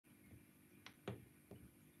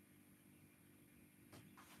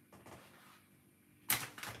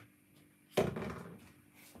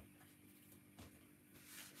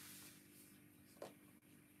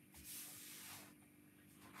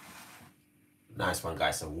Nice one,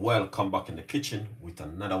 guys. So welcome back in the kitchen with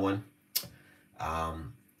another one.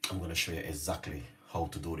 I'm gonna show you exactly how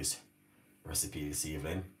to do this recipe this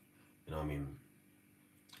evening. You know what I mean?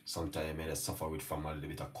 Sometimes I may suffer with from a little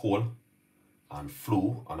bit of cold and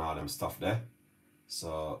flu and all them stuff there.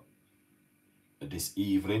 So this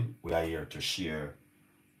evening we are here to share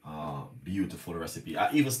a beautiful recipe.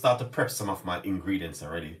 I even start to prep some of my ingredients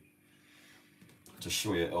already to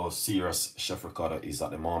show you how serious Chef Ricardo is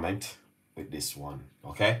at the moment with this one.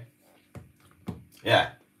 Okay?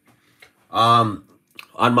 Yeah. On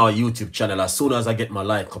my YouTube channel, as soon as I get my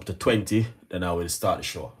like up to 20, then I will start the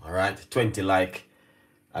show. All right, 20 like,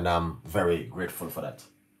 and I'm very grateful for that.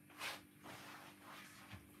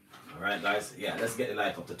 All right, guys. Yeah, let's get the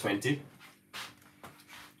like up to 20.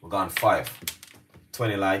 We're gone 5,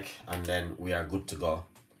 20 like, and then we are good to go.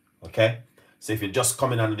 Okay. So if you're just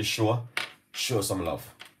coming on the show, show some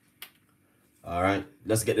love. All right,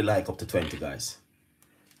 let's get the like up to 20, guys.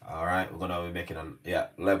 All right, we're gonna be making an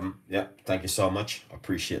 11. Yeah, thank you so much.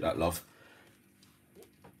 Appreciate that, love.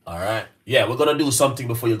 All right, yeah, we're gonna do something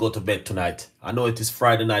before you go to bed tonight. I know it is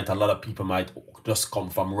Friday night. A lot of people might just come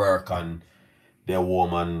from work and they're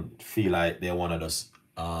warm and feel like they want to just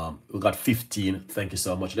we got 15. Thank you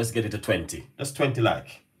so much. Let's get it to 20. That's 20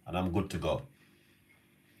 like, and I'm good to go.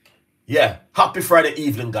 Yeah, happy Friday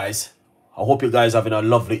evening, guys. I hope you guys having a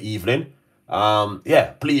lovely evening.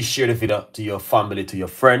 Yeah, please share the video to your family, to your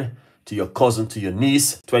friend, to your cousin, to your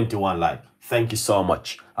niece. 21 like. Thank you so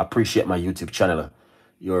much. I appreciate my YouTube channel.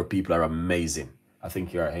 Your people are amazing. I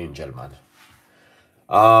think you're an angel, man.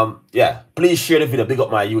 Yeah, please share the video. Big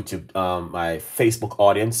up my YouTube, my Facebook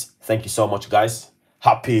audience. Thank you so much, guys.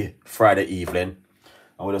 Happy Friday evening.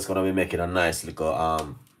 And we're just gonna be making a nice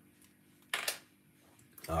little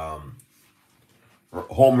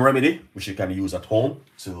home remedy which you can use at home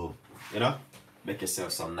to, you know, make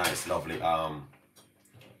yourself some nice lovely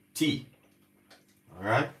tea. All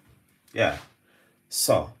right, yeah.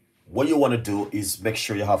 So what you want to do is make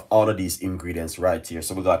sure you have all of these ingredients right here.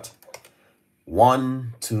 So we got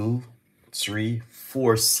 1, 2, 3,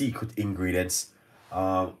 4 secret ingredients.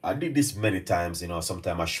 I did this many times, you know.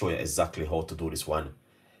 Sometimes I show you exactly how to do this one.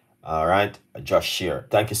 All right, I just share.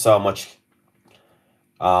 Thank you so much.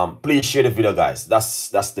 Please share the video, guys.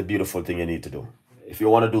 That's the beautiful thing you need to do. If you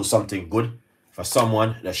want to do something good for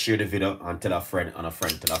someone, just share the video and tell a friend and a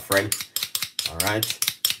friend tell a friend. All right,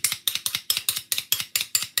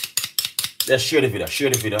 let's share the video. Share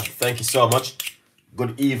the video. Thank you so much.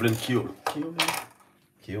 Good evening, Q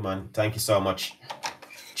man. Thank you so much.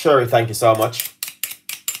 Cherry, thank you so much.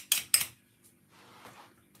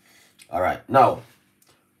 All right, now,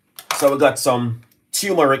 so we got some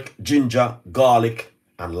turmeric, ginger, garlic,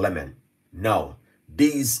 and lemon. Now,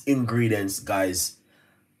 these ingredients, guys,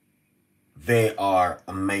 they are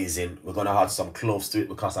amazing. We're gonna add some cloves to it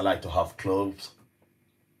because I like to have cloves.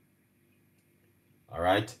 All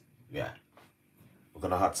right, yeah, we're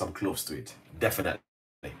gonna add some cloves to it, definitely,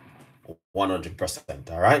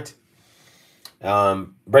 100%. All right.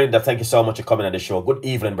 Brenda, thank you so much for coming on the show. Good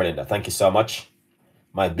evening, Brenda. Thank you so much.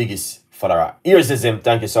 My biggest follower, Earsism,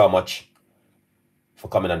 thank you so much for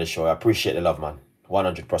coming on the show. I appreciate the love, man.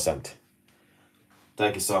 100%.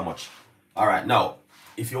 Thank you so much. All right, now,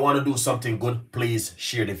 if you want to do something good, please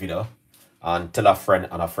share the video and tell a friend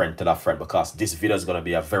and a friend tell a friend, because this video is going to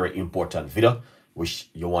be a very important video which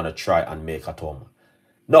you want to try and make at home.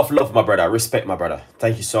 Enough love, my brother. Respect, my brother.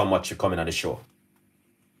 Thank you so much for coming on the show.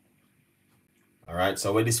 All right,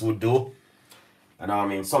 so what this would do, and I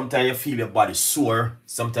mean, sometimes you feel your body sore.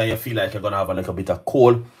 Sometimes you feel like you're going to have a little bit of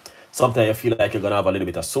cold. Sometimes you feel like you're going to have a little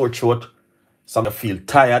bit of sore throat. Sometimes you feel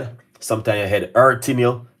tired. Sometimes your head hurting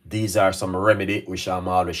you. These are some remedy which I'm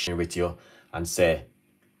always sharing with you and say,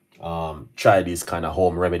 try this kind of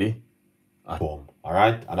home remedy at home. All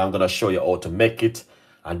right. And I'm going to show you how to make it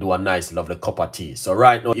and do a nice, lovely cup of tea. So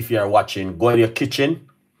right now, if you are watching, go in your kitchen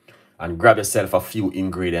and grab yourself a few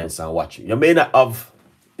ingredients and watch it. You may not have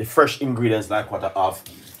the fresh ingredients like what I have,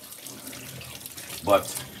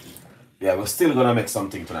 but yeah, we're still going to make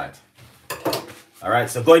something tonight. All right.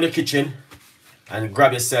 So go in the kitchen and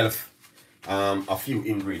grab yourself a few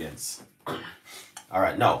ingredients. All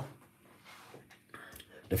right, now,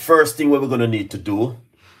 the first thing what we're going to need to do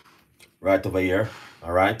right over here,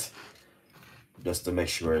 all right, just to make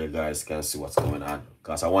sure you guys can see what's going on,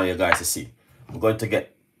 because I want you guys to see. We're going to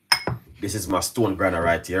get, this is my stone grinder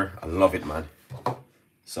right here. I love it, man.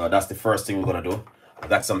 So that's the first thing we're going to do. I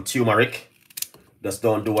got some turmeric. Just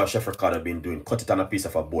don't do what Chef Ricardo been doing. Cut it on a piece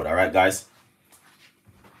of a board, all right, guys?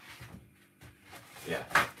 Yeah,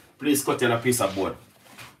 please cut it on a piece of board.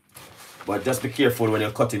 But just be careful when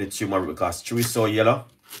you're cutting the turmeric, because chew is so yellow.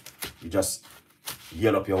 You just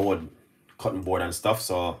yell up your whole cutting board and stuff.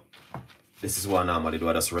 So this is what I normally do.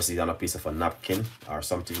 I just rest it on a piece of a napkin or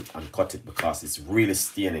something and cut it because it's really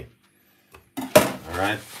stainy. All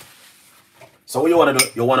right. So what you want to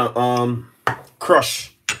do, you want to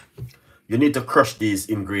crush. You need to crush these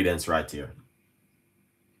ingredients right here.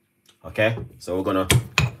 Okay. So we're gonna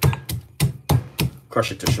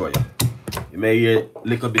crush it to show you. You may hear a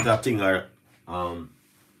little bit of thing or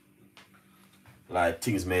like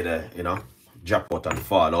things made you know, drop out and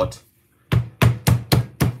fall out.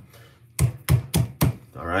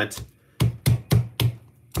 All right.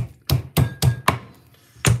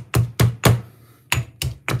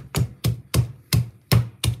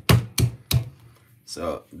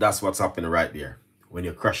 So that's what's happening right there when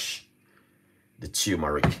you crush the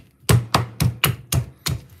turmeric.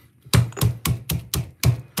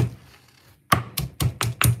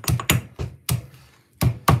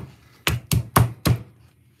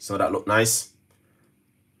 So that look nice.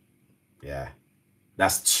 Yeah,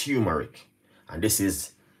 that's turmeric, and this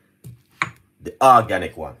is the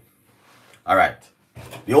organic one. All right.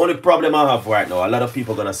 The only problem I have right now, a lot of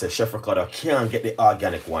people gonna say, Chef Ricardo, I can't get the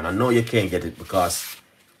organic one. I know you can't get it because,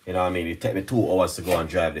 you know what I mean, it take me 2 hours to go and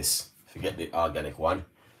drive this to get the organic one.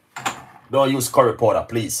 Don't use curry powder,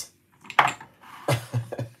 please.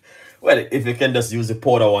 Well, if you can just use the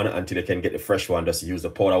powder one until you can get the fresh one, just use the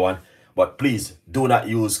powder one. But please, do not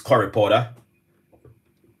use curry powder.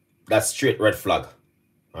 That's straight red flag.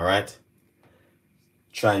 All right?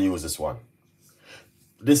 Try and use this one.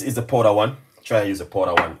 This is the powder one. Try and use the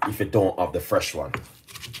powder one if you don't have the fresh one.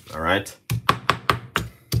 All right?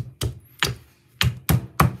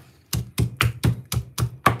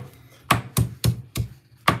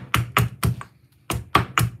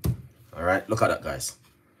 All right, look at that, guys.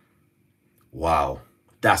 Wow,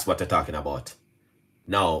 that's what they're talking about.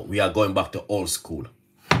 Now we are going back to old school.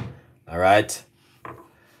 All right.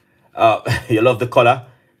 You love the color?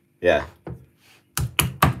 Yeah.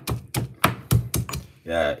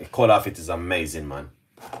 Yeah, the color of it is amazing, man.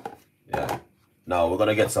 Yeah. Now we're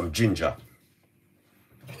gonna get some ginger.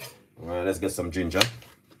 All right, let's get some ginger.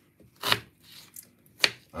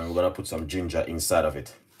 And we're gonna put some ginger inside of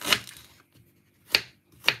it.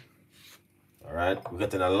 All right, we're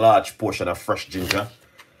getting a large portion of fresh ginger.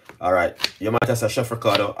 All right, you might have said, Chef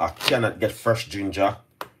Ricardo, I cannot get fresh ginger.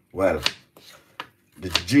 Well, the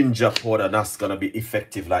ginger powder, that's gonna be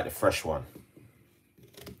effective like the fresh one.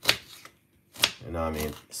 You know what I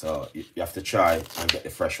mean? So you have to try and get the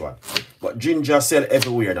fresh one. But ginger sell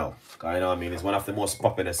everywhere now. You know what I mean? It's one of the most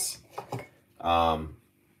popular thing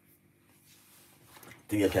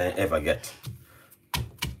you can ever get.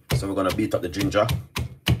 So we're gonna beat up the ginger.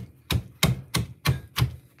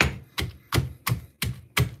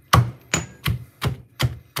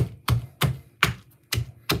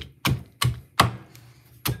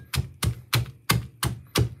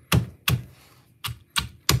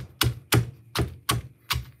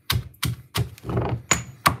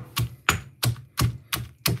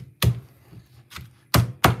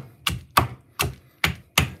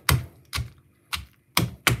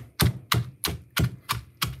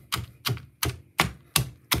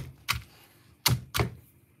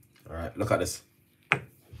 Look at this.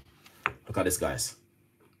 Look at this, guys.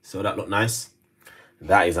 So that look nice.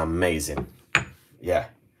 That is amazing. Yeah.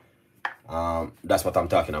 That's what I'm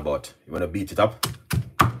talking about. You want to beat it up.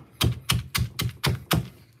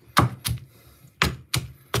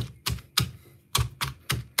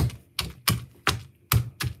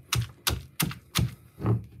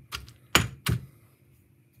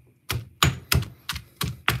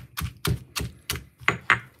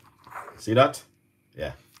 See that?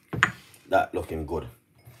 Yeah. That looking good.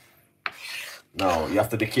 Now you have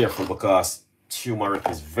to be careful because turmeric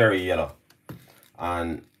is very yellow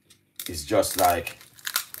and it's just like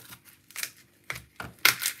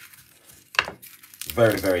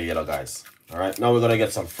very, very yellow, guys. All right, now we're gonna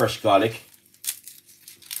get some fresh garlic.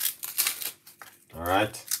 All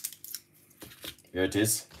right, here it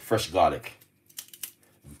is, fresh garlic.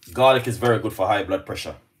 Garlic is very good for high blood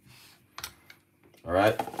pressure. All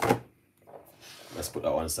right, let's put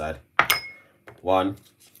that one aside. 1,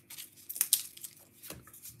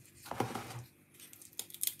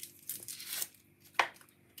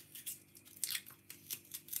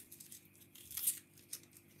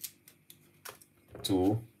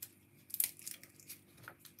 2,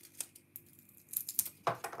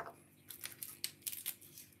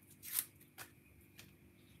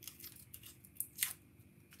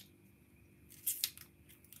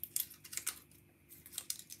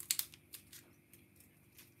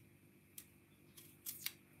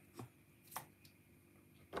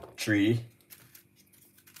 3,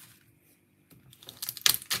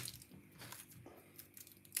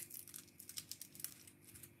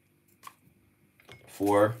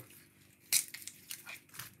 4.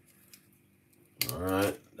 All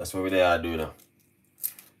right, that's what we there do now.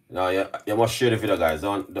 Now you must share the video, guys.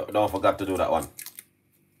 Don't forget to do that one.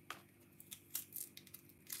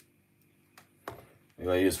 We're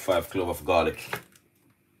gonna use 5 cloves of garlic.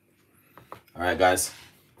 All right, guys.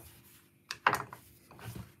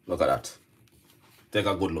 Look at that. Take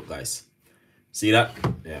a good look, guys. See that?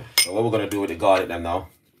 Yeah. So what we're gonna do with the garlic then now?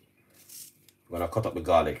 We're gonna cut up the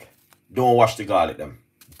garlic. Don't wash the garlic then,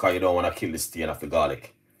 because you don't want to kill the stain of the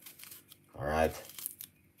garlic. All right.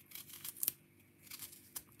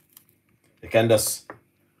 You can just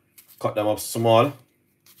cut them up small.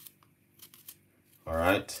 All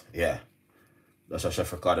right. Yeah. That's what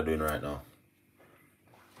Chef Ricardo doing right now.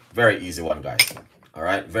 Very easy one, guys. All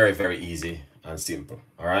right. Very, very easy and simple.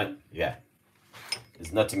 All right. Yeah.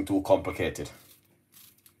 It's nothing too complicated.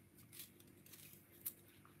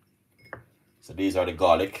 So these are the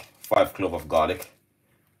garlic. 5 cloves of garlic.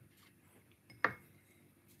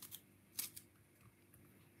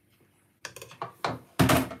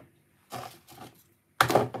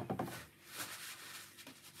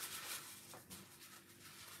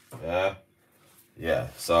 Yeah,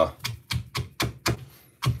 so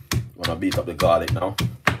I'm gonna beat up the garlic now.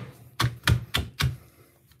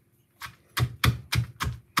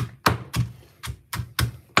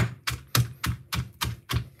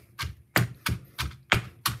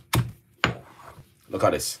 Look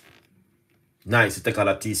at this. Nice. You take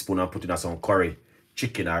a teaspoon and put in some curry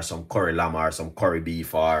chicken or some curry lamb or some curry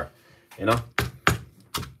beef, or you know.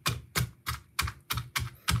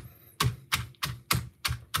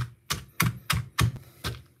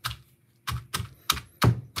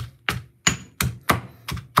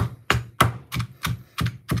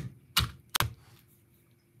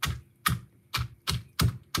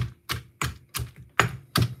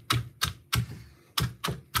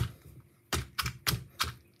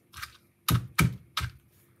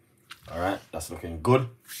 Alright, that's looking good.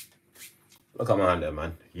 Look at my hand there,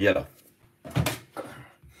 man. Yellow.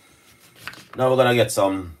 Now we're gonna get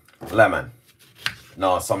some lemon.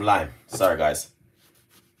 No, some lime. Sorry, guys.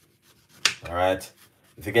 Alright.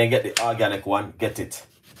 If you can get the organic one, get it.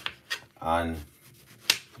 And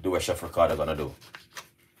do what Chef Ricardo gonna do.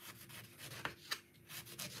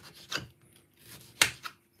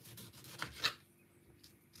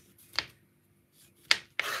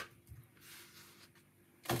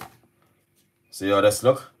 See how this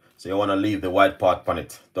look? So you want to leave the white part on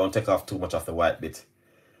it. Don't take off too much of the white bit.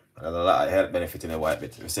 And there's a lot of health benefit in the white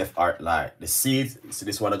bit. Receive art like the seeds. See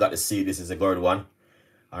this one, I got the seed. This is a good one.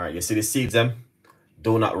 Alright, you see the seeds them?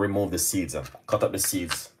 Do not remove the seeds. Cut up the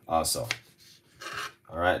seeds also.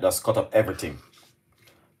 Alright, just cut up everything.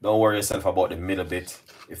 Don't worry yourself about the middle bit.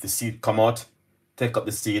 If the seed come out, take up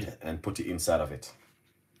the seed and put it inside of it.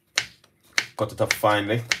 Cut it up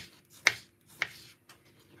finely.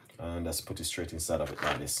 And just put it straight inside of it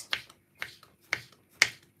like this.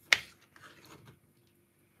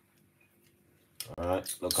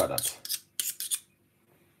 Alright, look at that.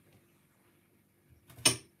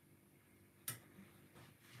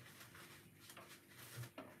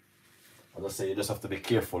 As I say, you just have to be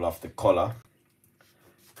careful of the color.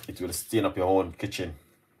 It will stain up your own kitchen.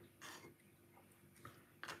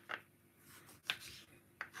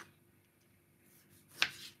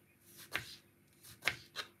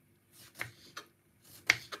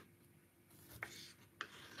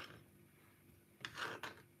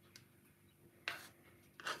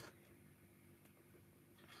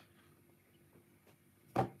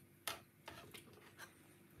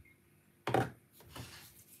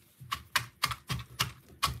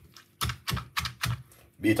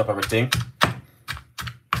 Beat up everything.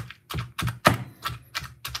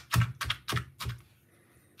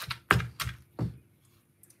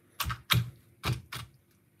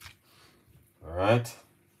 All right,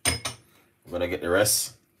 I'm gonna get the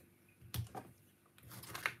rest.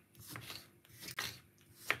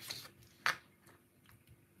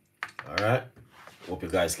 All right, hope you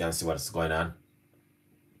guys can see what's going on.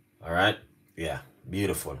 All right, yeah,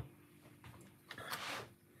 beautiful.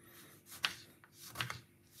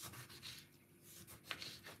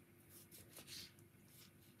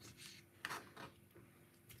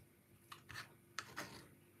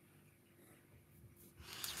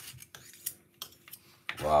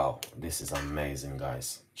 Wow, this is amazing,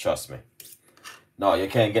 guys. Trust me. No, you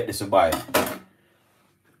can't get this to buy.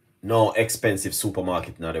 No expensive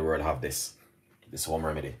supermarket in the world have this. This home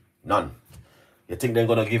remedy. None. You think they're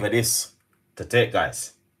gonna give you this to take,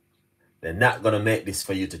 guys? They're not gonna make this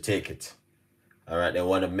for you to take it. Alright, they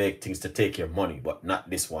want to make things to take your money, but not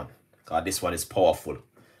this one. Because this one is powerful.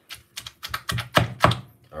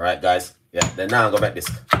 Alright, guys. Yeah, then now I'm gonna make this.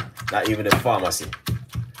 Not even the pharmacy.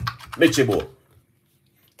 Michibo,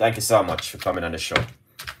 thank you so much for coming on the show.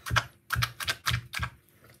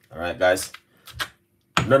 Alright guys.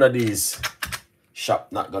 None of these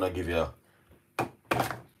shop not gonna give you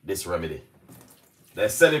this remedy. They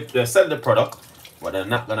sell the product, but they're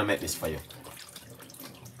not gonna make this for you.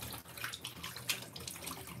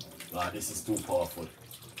 This is too powerful.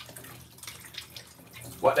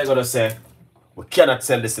 What they're gonna say, we cannot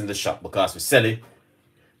sell this in the shop because we sell it.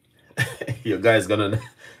 You guys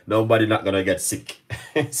nobody not gonna get sick.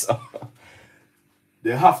 So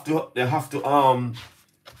they have to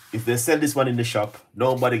if they sell this one in the shop,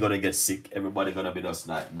 nobody gonna get sick. Everybody gonna be just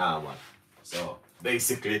like, nah man. So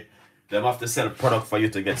basically they have to sell product for you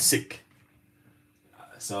to get sick.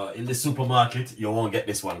 So in the supermarket you won't get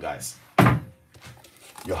this one, guys.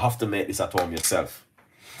 You have to make this at home yourself.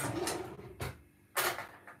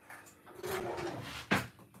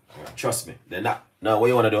 Trust me, they're not. Now what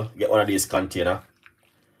you want to do, get one of these containers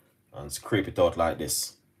and scrape it out like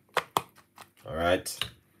this. Alright.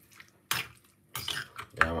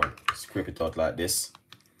 Yeah man, scrape it out like this.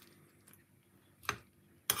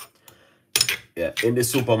 Yeah, in the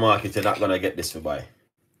supermarket you're not gonna get this for buy.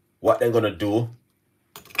 What they're gonna do,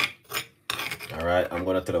 alright, I'm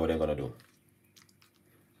gonna tell you what they're gonna do.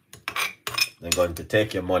 They're going to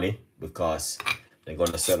take your money because they're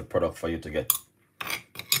gonna sell a product for you to get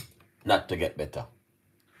not to get better.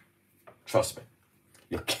 Trust me.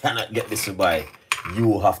 You cannot get this to buy.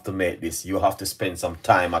 You have to make this. You have to spend some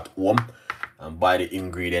time at home and buy the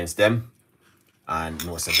ingredients them. And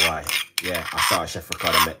no say why. Yeah, I saw Chef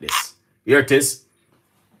Ricardo make this. Here it is.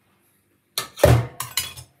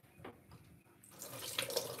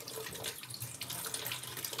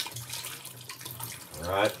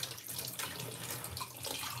 Alright.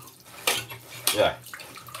 Yeah.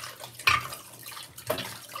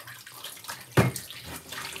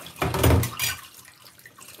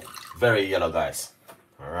 Very yellow, guys.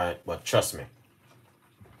 Alright, but trust me.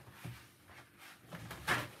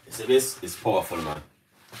 You see this? It's powerful, man.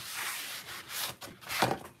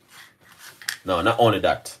 No, not only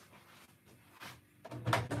that.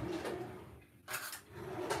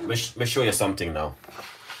 Let me show you something now.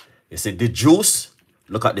 You see the juice?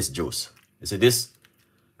 Look at this juice. You see this?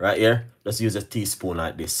 Right here? Just use a teaspoon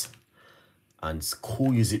like this. And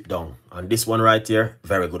squeeze it down. And this one right here,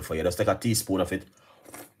 very good for you. Just take a teaspoon of it.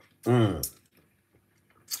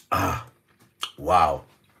 Wow,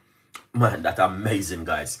 man, that's amazing,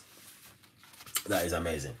 guys. That is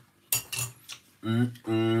amazing.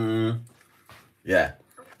 Yeah,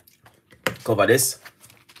 cover this,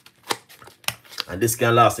 and this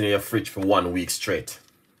can last in your fridge for 1 week straight.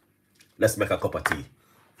 Let's make a cup of tea.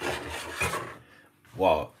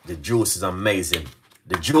 Wow, the juice is amazing.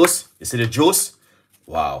 The juice, you see the juice?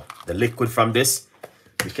 Wow, the liquid from this.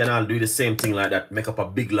 We can all do the same thing like that. Make up a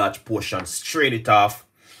big large portion, strain it off,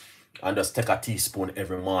 and just take a teaspoon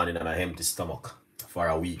every morning on an empty stomach for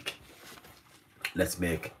a week. Let's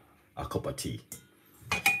make a cup of tea.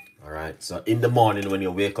 Alright, so in the morning when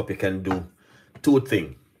you wake up, you can do two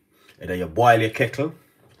things. Either you boil your kettle,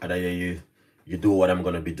 or you do what I'm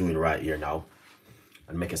going to be doing right here now.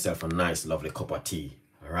 And make yourself a nice, lovely cup of tea.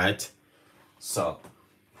 Alright, so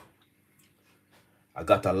I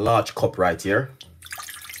got a large cup right here.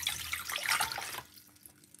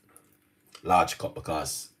 Large cup,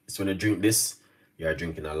 because it's when you drink this, you're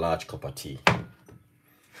drinking a large cup of tea.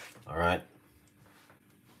 Alright,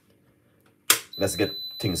 let's get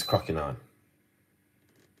things cracking on.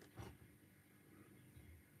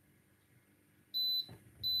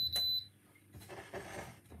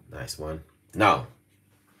 Nice one. Now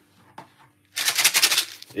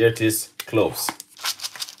here it is, cloves.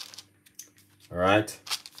 Alright,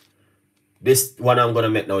 this one I'm gonna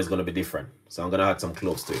make now is gonna be different, so I'm gonna add some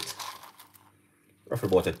cloves to it. Roughly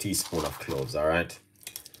about a teaspoon of cloves, alright,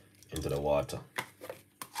 into the water.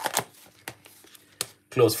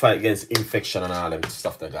 Cloves fight against infection and all them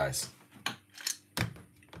stuff there, guys.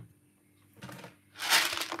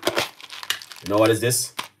 You know what is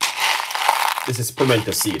this? This is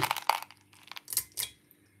pimento seed.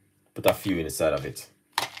 Put a few inside of it.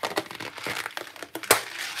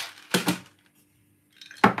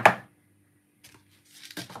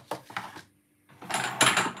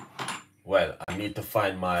 Well, I need to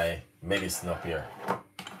find my medicine up here.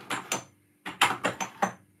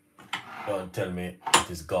 Don't tell me it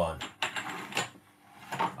is gone.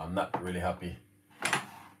 I'm not really happy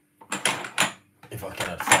if I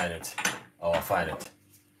cannot find it. Oh, I find it.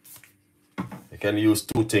 You can use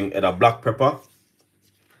two things, either black pepper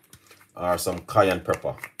or some cayenne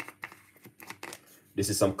pepper. This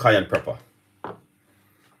is some cayenne pepper.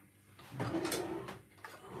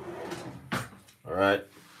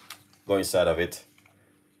 go inside of it.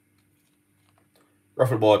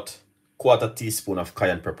 Roughly about 1/4 teaspoon of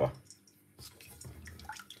cayenne pepper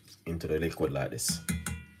into the liquid like this.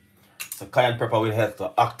 So cayenne pepper will help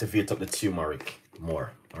to activate up the turmeric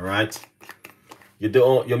more. All right.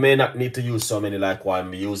 You may not need to use so many like what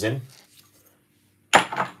I'm using,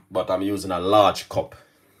 but I'm using a large cup.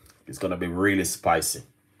 It's gonna be really spicy.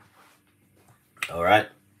 All right.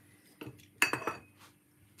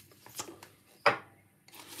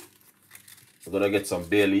 We're gonna get some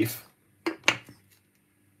bay leaf.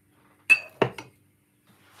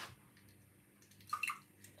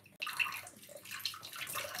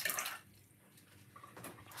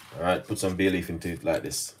 All right, put some bay leaf into it like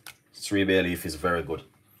this. 3 bay leaf is very good.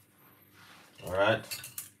 All right.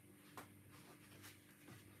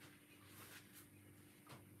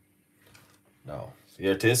 Now,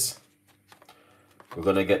 here it is. We're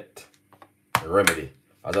gonna get a remedy.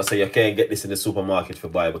 As I say, you can't get this in the supermarket for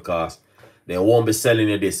buy because they won't be selling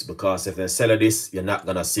you this, because if they sell you this, you're not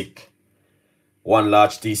gonna sick. 1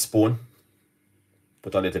 large teaspoon.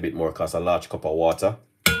 Put a little bit more because a large cup of water.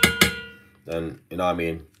 Then, you know what I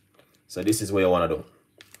mean? So this is what you want to do.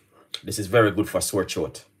 This is very good for sore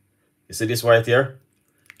throat. You see this right here?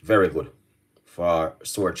 Very good for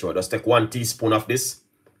sore throat. Just take 1 teaspoon of this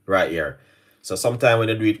right here. So sometime when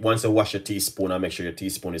you do it, once you wash your teaspoon and make sure your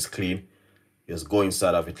teaspoon is clean, just go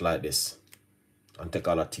inside of it like this. And take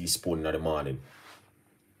all a teaspoon in the morning.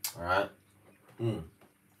 Alright?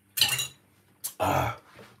 Ah,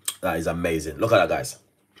 that is amazing. Look at that, guys.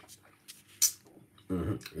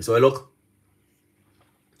 You see how it look?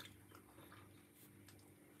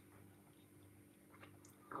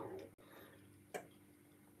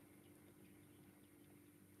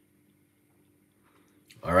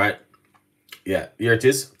 Alright. Yeah, here it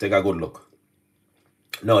is. Take a good look.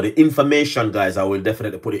 Now, the information, guys, I will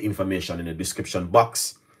definitely put the information in the description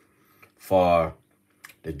box for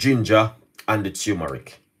the ginger and the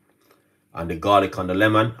turmeric. And the garlic and the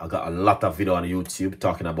lemon. I got a lot of video on YouTube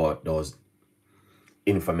talking about those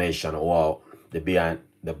information, or the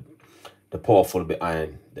powerful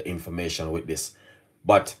behind the information with this.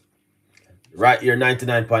 But right here,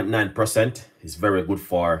 99.9% is very good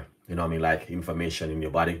for, you know what I mean, like inflammation in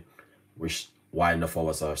your body, which why enough of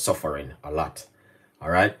us are suffering a lot. All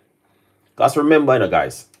right, because remember, you know,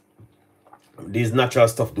 guys, these natural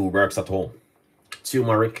stuff do works at home.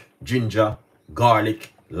 Turmeric, ginger,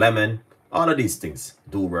 garlic, lemon, all of these things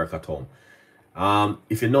do work at home.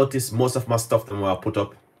 If you notice, most of my stuff that I put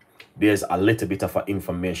up, there's a little bit of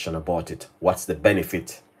information about it. What's the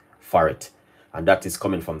benefit for it? And that is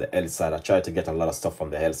coming from the health side. I try to get a lot of stuff from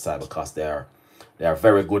the health side because they are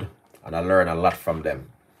very good, and I learn a lot from them.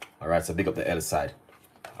 All right, so big up the health side.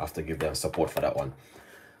 I have to give them support for that one.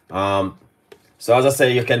 So as I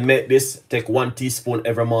say, you can make this, take 1 teaspoon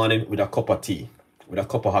every morning with a cup of tea, with a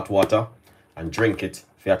cup of hot water, and drink it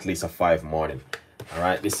for at least 5 morning. All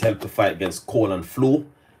right, this helps to fight against cold and flu,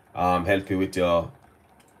 help you with your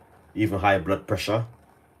even high blood pressure.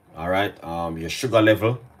 All right, your sugar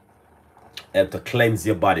level, help to cleanse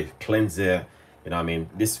your body, cleanse your, you know what I mean.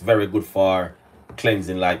 This is very good for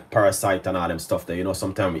cleansing like parasite and all them stuff there. You know,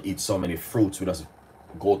 sometimes we eat so many fruits, we just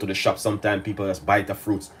go to the shop, sometimes people just bite the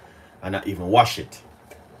fruits and not even wash it.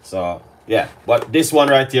 So yeah, but this one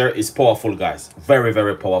right here is powerful, guys. Very,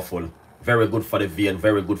 very powerful. Very good for the vein,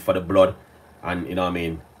 very good for the blood. And you know what I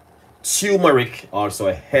mean, turmeric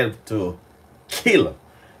also help to kill.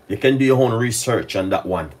 You can do your own research on that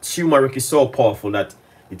one. Turmeric is so powerful that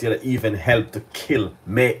it will even help to kill,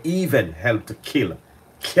 may even help to kill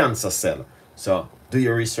cancer cell. So do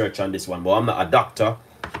your research on this one. But I'm not a doctor,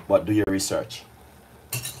 but do your research.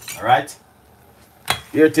 All right,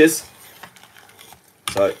 here it is.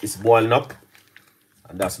 So it's boiling up,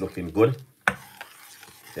 and that's looking good.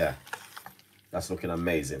 Yeah, that's looking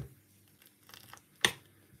amazing.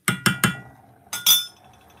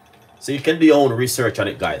 So you can do your own research on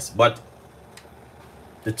it, guys. But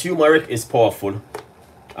the turmeric is powerful,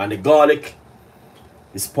 and the garlic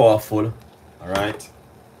is powerful. All right,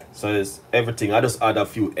 so there's everything. I just add a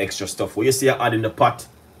few extra stuff. When you see I add in the pot,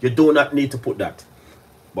 you do not need to put that.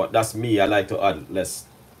 But that's me. I like to add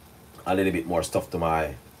a little bit more stuff to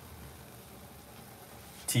my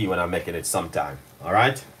tea when I'm making it sometime. All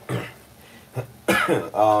right.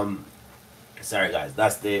 Sorry guys,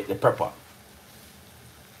 that's the pepper.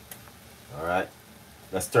 All right,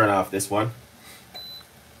 let's turn off this one.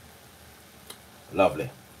 Lovely.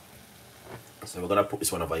 So we're gonna put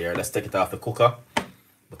this one over here. Let's take it off the cooker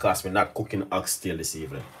because we're not cooking oxtail this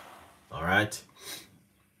evening. All right.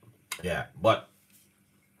 Yeah, but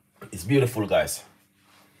it's beautiful, guys.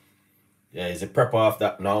 Yeah, it's a pepper off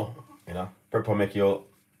that now. You know, pepper make you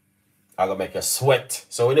I'm gonna make you sweat.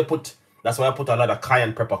 So when you put, that's why I put a lot of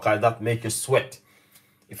cayenne pepper, because that make you sweat.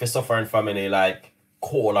 If you're suffering from any like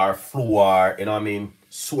cold or flu or, you know what I mean,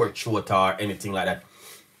 sore throat or anything like that,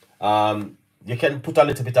 you can put a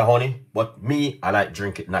little bit of honey, but me, I like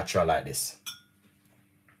drink it natural like this.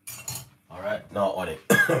 All right, now honey.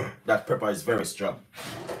 That pepper is very strong.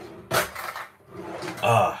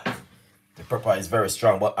 The pepper is very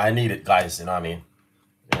strong, but I need it, guys, you know what I mean?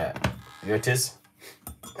 Yeah, here it is.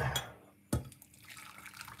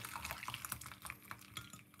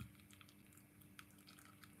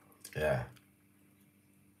 Yeah,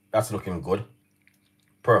 that's looking good.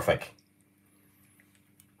 Perfect.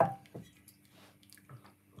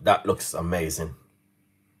 That looks amazing.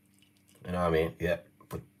 You know what I mean? Yeah,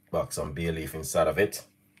 put back some bay leaf inside of it.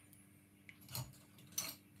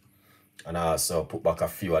 And I also put back a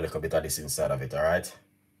little bit of this inside of it, all right?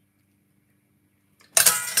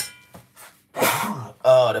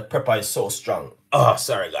 Oh, the pepper is so strong. Oh,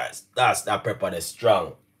 sorry, guys. That pepper is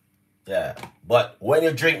strong. Yeah, but when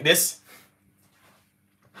you drink this,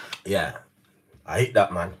 yeah, I hate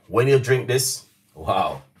that, man. When you drink this,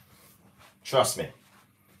 wow, trust me,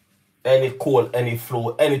 any cold, any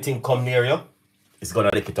flu, anything come near you, it's gonna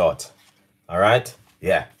lick it out. All right,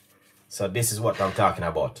 yeah. So this is what I'm talking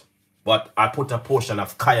about. But I put a portion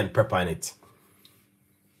of cayenne pepper in it,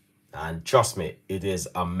 and trust me, it is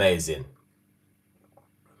amazing.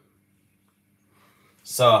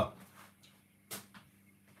 So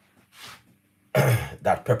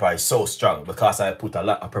that pepper is so strong because I put a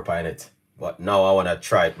lot of pepper in it. But now I want to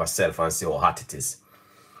try it myself and see how hot it is.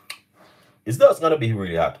 It's not going to be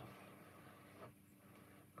really hot.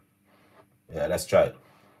 Yeah, let's try it.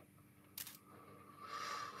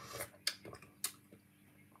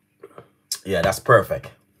 Yeah, that's perfect.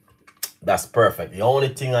 That's perfect. The only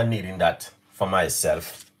thing I need in that for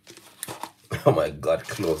myself. Oh my God,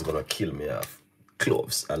 cloves gonna kill me off.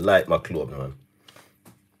 Cloves. I like my cloves, man.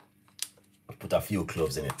 Put a few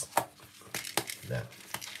cloves in it. Yeah.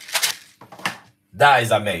 That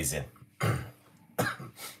is amazing.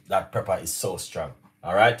 That pepper is so strong.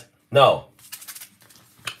 All right. Now,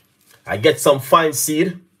 I get some fine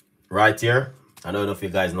seed right here. I don't know if you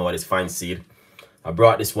guys know what is fine seed. I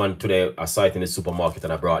brought this one today. I saw it in the supermarket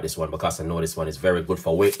and I brought this one because I know this one is very good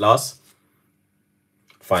for weight loss.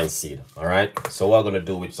 Fine seed. All right. So what I'm going to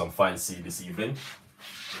do with some fine seed this evening.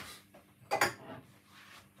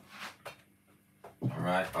 All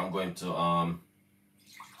right. I'm going to all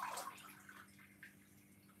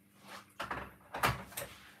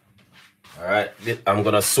right. I'm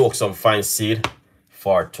going to soak some fine seed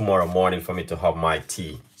for tomorrow morning for me to have my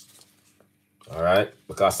tea. All right,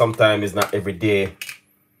 because sometimes it's not every day.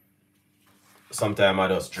 Sometimes I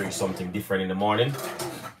just drink something different in the morning.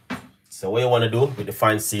 So what you want to do with the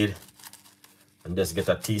fine seed, and just get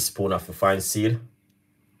a teaspoon of the fine seed,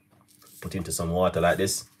 put into some water like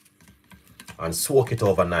this, and soak it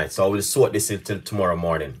overnight. So I will soak this until tomorrow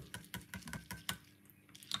morning.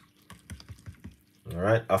 All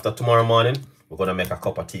right, after tomorrow morning, we're going to make a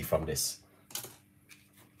cup of tea from this.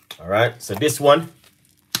 All right, so this one,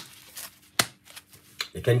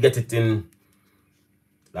 you can get it in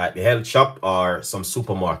like the health shop or some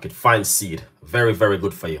supermarket. Fine seed. Very, very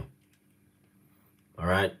good for you. All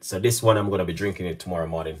right. So this one, I'm going to be drinking it tomorrow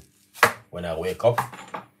morning when I wake up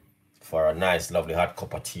for a nice, lovely hot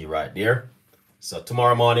cup of tea right there. So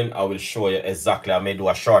tomorrow morning, I will show you exactly. I may do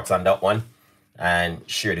a short on that one and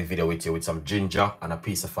share the video with you with some ginger and a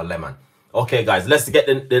piece of a lemon. Okay, guys, let's get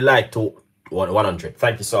the like to 100.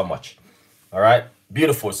 Thank you so much. All right.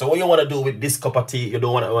 Beautiful. So what you want to do with this cup of tea, you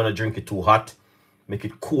don't want to drink it too hot. Make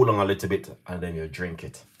it cool down a little bit and then you drink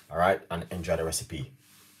it. All right. And enjoy the recipe.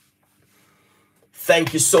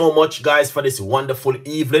 Thank you so much, guys, for this wonderful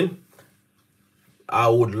evening. I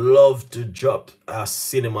would love to drop a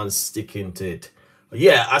cinnamon stick into it.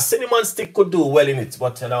 Yeah, a cinnamon stick could do well in it,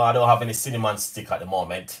 but you know, I don't have any cinnamon stick at the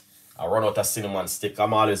moment. I run out of cinnamon stick.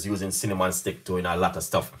 I'm always using cinnamon stick to in a lot of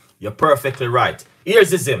stuff. You're perfectly right.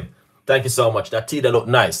 Here's him. Thank you so much. That tea, that look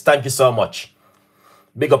nice. Thank you so much.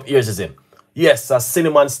 Big up ears is him. Yes, a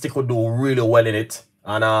cinnamon stick would do really well in it.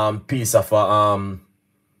 And piece of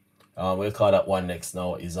what we call that one next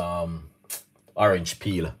now is orange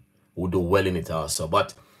peel would do well in it also.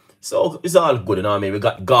 But so it's all good, you know what I mean? We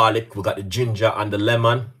got garlic, we got the ginger and the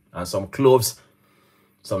lemon and some cloves,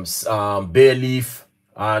 some bay leaf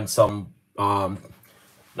and some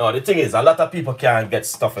no, the thing is a lot of people can't get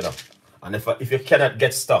stuff in them. And if you cannot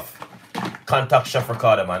get stuff, contact Chef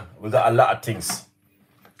Ricardo, man. We got a lot of things.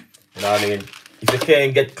 You know what I mean? If you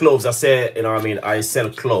can't get cloves, I say, you know what I mean, I sell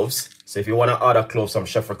cloves. So if you want to order cloves from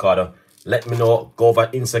Chef Ricardo, let me know. Go over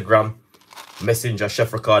Instagram, messenger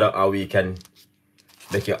Chef Ricardo, and we can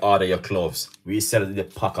make you order your cloves. We sell the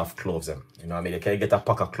pack of cloves. You know what I mean? You can get a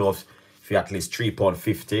pack of cloves for at least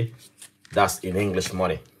 £3.50. That's in English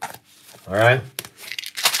money. All right.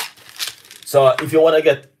 So if you want to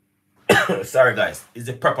get, sorry guys,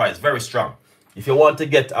 the pepper is very strong. If you want to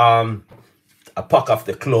get a pack of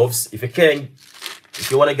the cloves, if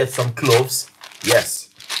you want to get some cloves, yes,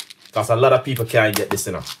 because a lot of people can't get this,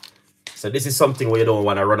 you know. So this is something where you don't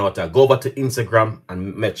want to run out of. Go over to Instagram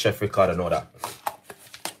and let Chef Ricardo know that.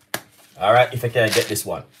 All right, if you can't get this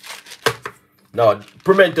one. Now,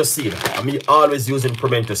 pimento seed. I'm always using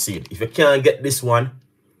pimento seed. If you can't get this one,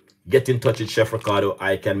 get in touch with Chef Ricardo.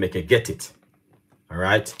 I can make you get it. All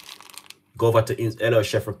right. Go over to hello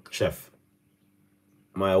Chef.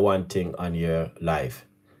 My one thing on your live.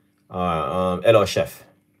 Hello Chef.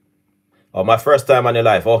 Oh, my first time on the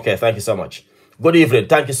live. Okay, thank you so much. Good evening.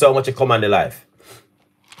 Thank you so much for coming on the live.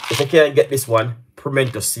 If you can't get this one,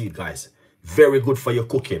 pimento seed, guys. Very good for your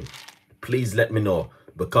cooking. Please let me know,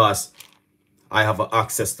 because I have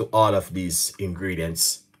access to all of these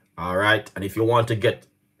ingredients. All right. And if you want to get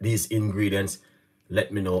these ingredients,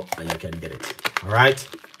 let me know and you can get it. All right.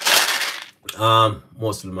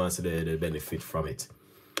 Most of them say they benefit from it.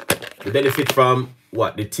 They benefit from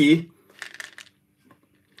what? The tea.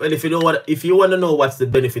 Well, if you want to know what's the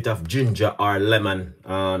benefit of ginger or lemon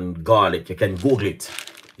and garlic, you can Google it.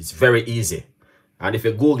 It's very easy. And if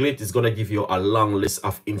you Google it, it's going to give you a long list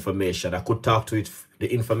of information. I could talk to it.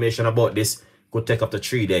 The information about this could take up to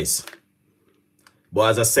 3 days.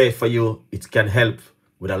 But as I say, for you, it can help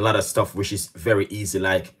with a lot of stuff, which is very easy,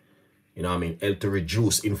 like, you know what I mean, help to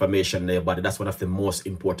reduce inflammation in your body. That's one of the most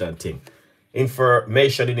important things.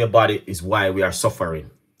 Inflammation in your body is why we are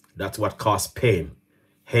suffering. That's what causes pain,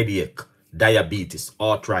 headache, diabetes,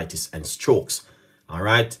 arthritis, and strokes. All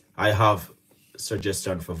right. I have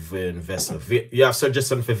suggestion for vein vessel. You have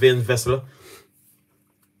suggestion for vein vessel?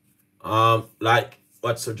 Like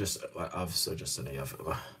what suggestion? I've suggested.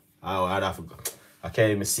 I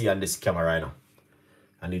can't even see on this camera right now.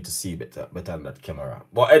 I need to see better on that camera.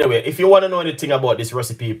 But anyway, if you want to know anything about this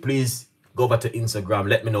recipe, please go over to Instagram.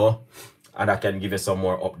 Let me know, and I can give you some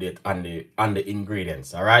more update on the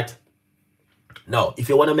ingredients. All right. Now, if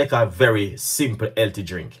you want to make a very simple healthy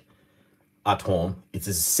drink at home, it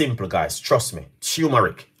is simple, guys. Trust me.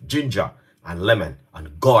 Turmeric, ginger, and lemon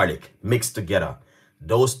and garlic mixed together.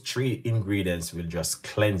 Those 3 ingredients will just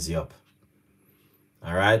cleanse you up.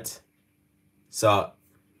 All right. So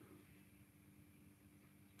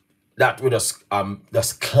that will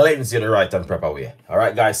just cleanse you the right and proper way. All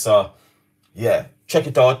right, guys. So yeah, check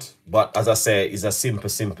it out. But as I say, it's a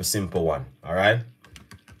simple one. All right.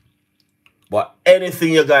 But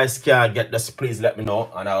anything you guys can get, just please let me know,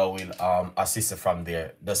 and I will assist you from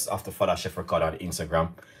there. Just have to follow Chef Ricardo on Instagram,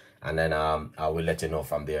 and then I will let you know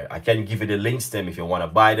from there. I can give you the links to them if you want to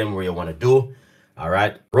buy them, where you want to do. All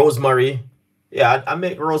right. Rosemary. Yeah, I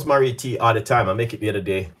make rosemary tea all the time. I make it the other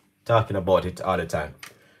day, talking about it all the time.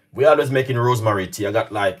 We always making rosemary tea. I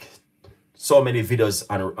got like so many videos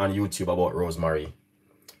on YouTube about rosemary,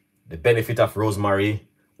 the benefit of rosemary,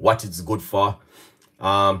 what it's good for.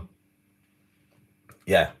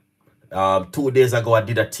 Yeah. 2 days ago, I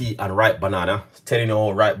did a tea on ripe banana, telling you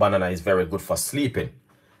how ripe banana is very good for sleeping.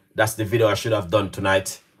 That's the video I should have done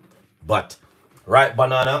tonight. But ripe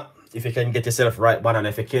banana, if you can get yourself ripe banana,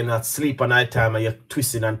 if you cannot sleep at night time and you're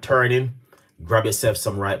twisting and turning, grab yourself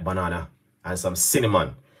some ripe banana and some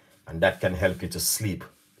cinnamon, and that can help you to sleep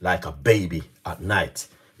like a baby at night.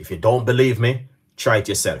 If you don't believe me, try it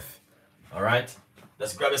yourself. All right.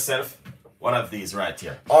 Just grab yourself one of these right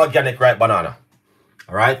here. Organic ripe banana.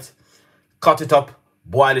 All right. Cut it up,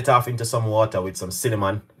 boil it off into some water with some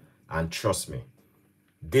cinnamon, and trust me,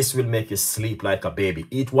 this will make you sleep like a baby.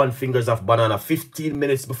 Eat 1 finger of banana 15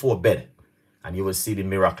 minutes before bed, and you will see the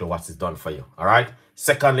miracle what it's done for you. All right.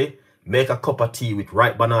 Secondly, make a cup of tea with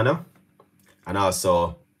ripe banana and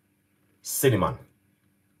also cinnamon.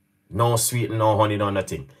 No sweet, no honey, no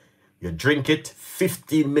nothing. You drink it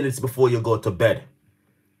 15 minutes before you go to bed.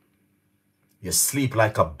 You sleep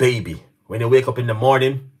like a baby. When you wake up in the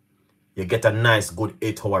morning, you get a nice, good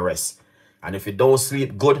 8-hour rest. And if you don't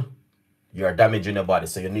sleep good, you're damaging your body.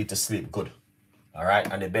 So you need to sleep good. All right.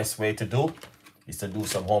 And the best way to do is to do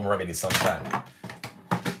some home remedy sometime.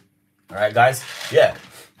 All right, guys. Yeah.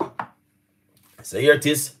 So here it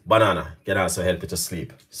is. Banana can also help you to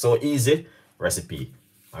sleep. So easy recipe.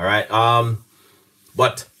 All right.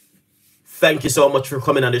 But thank you so much for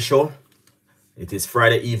coming on the show. It is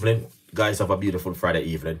Friday evening. Guys, have a beautiful Friday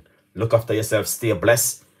evening. Look after yourself, stay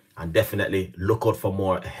blessed, and definitely look out for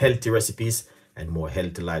more healthy recipes and more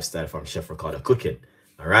healthy lifestyle from Chef Ricardo Cooking.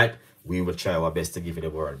 All right. we will try our best to give you the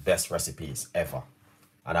world best recipes ever.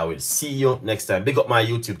 And I will see you next time. Big up my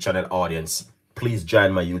YouTube channel audience. Please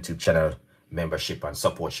join my YouTube channel membership and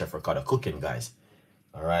support Chef Ricardo cooking, guys.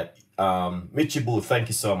 All right. Michi Boo, thank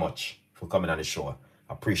you so much for coming on the show.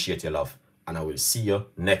 Appreciate your love. And I will see you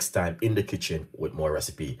next time in the kitchen with more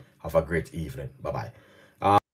recipe. Have a great evening. Bye-bye.